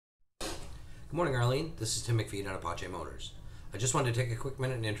Good morning, Arlene. This is Tim McPhee at Apache Motors. I just wanted to take a quick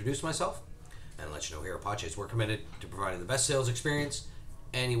minute and introduce myself and let you know here at Apache's we're committed to providing the best sales experience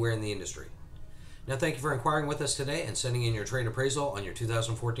anywhere in the industry. Now, thank you for inquiring with us today and sending in your trade appraisal on your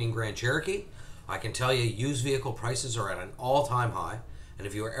 2014 Grand Cherokee. I can tell you used vehicle prices are at an all-time high, and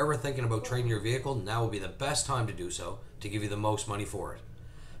if you are ever thinking about trading your vehicle, now will be the best time to do so to give you the most money for it.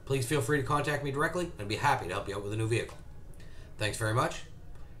 Please feel free to contact me directly and I'd be happy to help you out with a new vehicle. Thanks very much,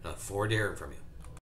 and I look forward to hearing from you.